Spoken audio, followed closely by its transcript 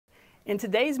In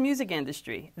today's music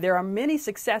industry, there are many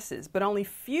successes, but only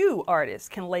few artists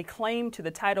can lay claim to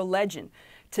the title legend.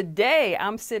 Today,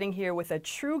 I'm sitting here with a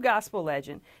true gospel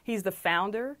legend. He's the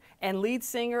founder and lead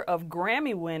singer of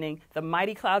Grammy-winning The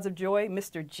Mighty Clouds of Joy,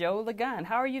 Mr. Joe Ligon.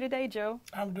 How are you today, Joe?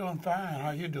 I'm doing fine.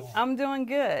 How you doing? I'm doing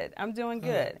good. I'm doing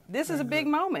good. This is a big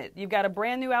moment. You've got a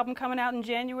brand new album coming out in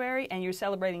January, and you're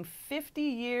celebrating 50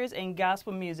 years in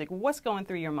gospel music. What's going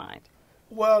through your mind?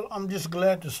 Well, I'm just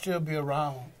glad to still be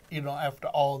around, after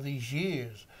all these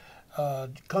years.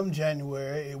 Come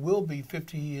January, it will be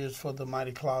 50 years for the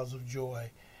Mighty Clouds of Joy.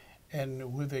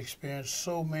 And we've experienced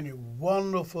so many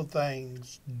wonderful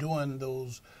things during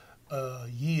those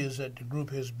years that the group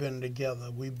has been together.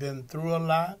 We've been through a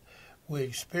lot, we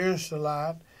experienced a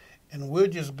lot, and we're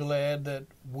just glad that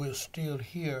we're still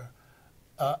here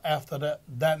after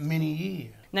that many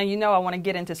years. Now, I want to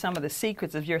get into some of the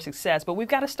secrets of your success, but we've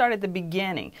got to start at the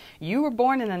beginning. You were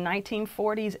born in the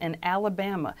 1940s in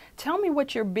Alabama. Tell me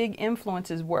what your big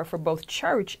influences were for both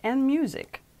church and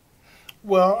music.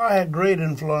 Well, I had great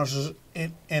influences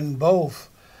in both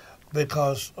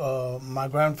because my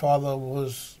grandfather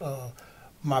was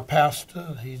my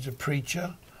pastor. He's a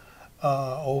preacher,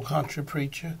 old country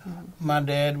preacher. Mm-hmm. My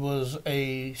dad was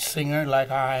a singer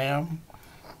like I am.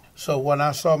 So when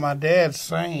I saw my dad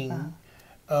sing,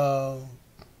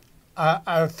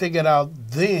 I figured out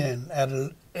then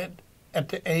at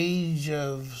the age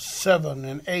of 7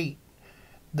 and 8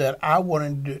 that I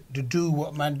wanted to do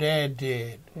what my dad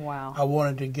did. Wow. I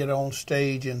wanted to get on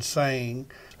stage and sing.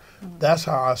 Mm-hmm. That's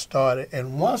how I started.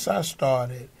 And once I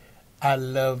started, I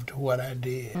loved what I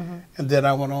did. Mm-hmm. And then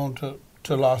I went on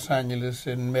to Los Angeles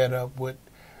and met up with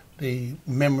the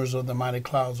members of the Mighty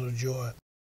Clouds of Joy.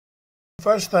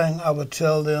 First thing I would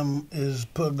tell them is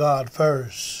put God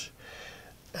first.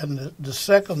 And the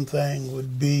second thing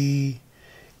would be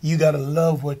you got to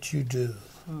love what you do.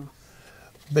 Mm.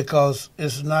 Because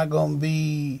it's not going to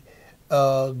be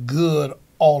good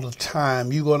all the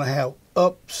time. You're going to have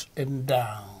ups and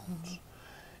downs. Mm-hmm.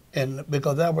 And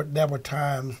because there were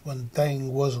times when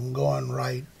things wasn't going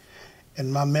right,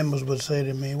 and my members would say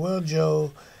to me, well,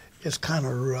 Joe, it's kind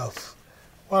of rough.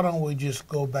 Why don't we just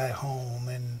go back home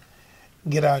and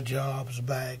get our jobs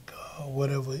back,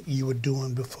 whatever you were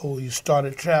doing before you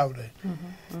started traveling?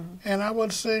 Mm-hmm. Mm-hmm. And I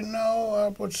would say, no. I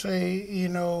would say,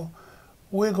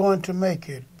 we're going to make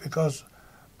it, because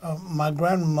my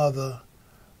grandmother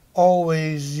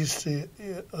always used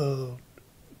to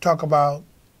talk about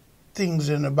things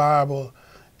in the Bible,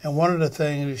 and one of the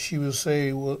things that she would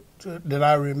say that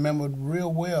I remembered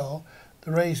real well,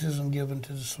 the race isn't given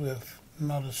to the swift,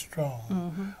 not the strong,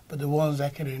 mm-hmm. but the ones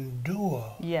that can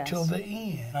endure till the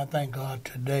end. I thank God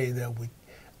today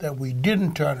that we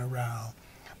didn't turn around,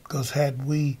 because had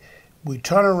we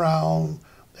turn around,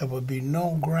 there would be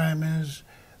no Grammys,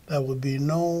 there would be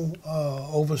no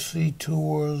overseas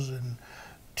tours and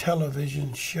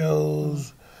television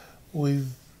shows.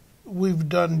 We've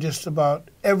done just about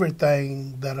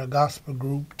everything that a gospel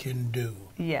group can do.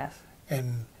 Yes.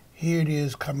 And here it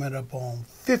is coming up on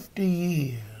 50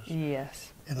 years.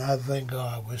 Yes. And I thank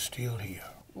God we're still here.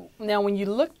 Now, when you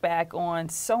look back on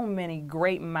so many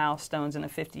great milestones in a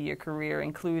 50-year career,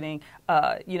 including,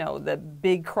 the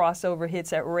big crossover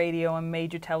hits at radio and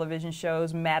major television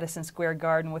shows, Madison Square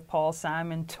Garden with Paul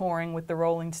Simon, touring with the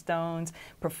Rolling Stones,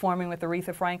 performing with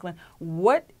Aretha Franklin,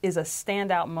 what is a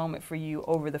standout moment for you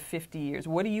over the 50 years?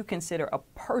 What do you consider a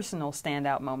personal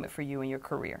standout moment for you in your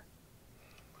career?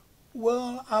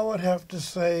 Well, I would have to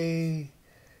say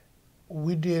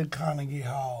we did Carnegie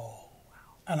Hall,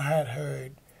 and I had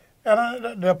heard,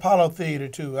 and the Apollo Theater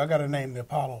too. I got to name the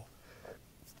Apollo.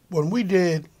 When we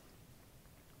did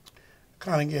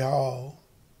Carnegie Hall,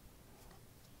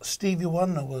 Stevie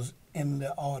Wonder was in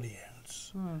the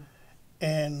audience,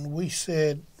 and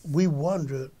we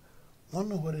wondered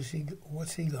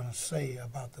what's he going to say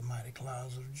about the Mighty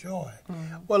Clouds of Joy.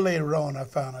 Mm. Well, later on, I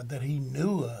found out that he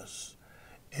knew us,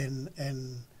 and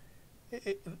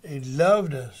he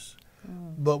loved us.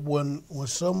 Mm. But when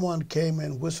someone came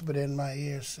and whispered in my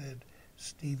ear, said,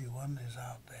 Stevie Wonder's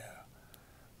out there,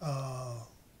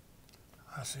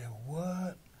 I said,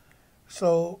 what?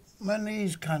 So my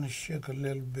knees kind of shook a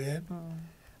little bit. Mm.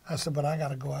 I said, but I got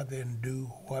to go out there and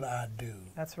do what I do.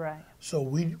 That's right. So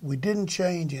we didn't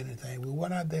change anything. We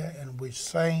went out there and we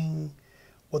sang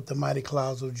what the Mighty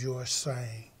Clouds of Joy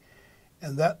sang.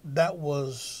 And that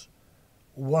was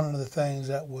one of the things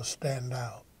that will stand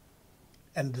out.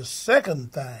 And the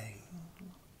second thing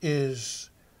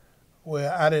is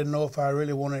where I didn't know if I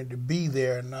really wanted to be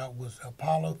there or not was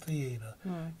Apollo Theater.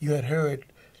 Mm. You had heard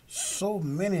so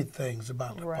many things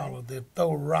about Apollo. They'd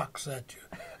throw rocks at you.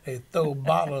 They throw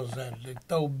bottles at it. They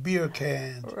throw beer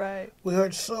cans. Right. We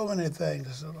heard so many things.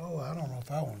 I said, oh, I don't know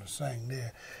if I want to sing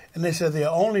there. And they said they'll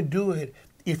only do it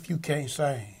if you can't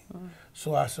sing.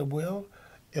 So I said, well,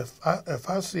 if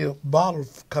I see a bottle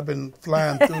coming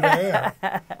flying through the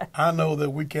air, I know that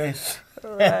we can't sing.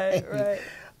 Right.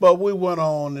 But we went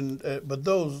on, and but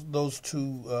those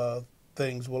two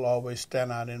things will always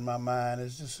stand out in my mind.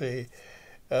 Is to say,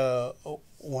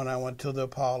 when I went to the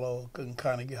Apollo in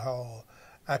Carnegie Hall,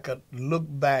 I could look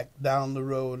back down the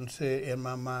road and say in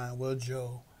my mind, well,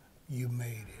 Joe, you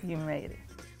made it. You made it.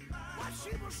 What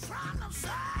she was trying to say.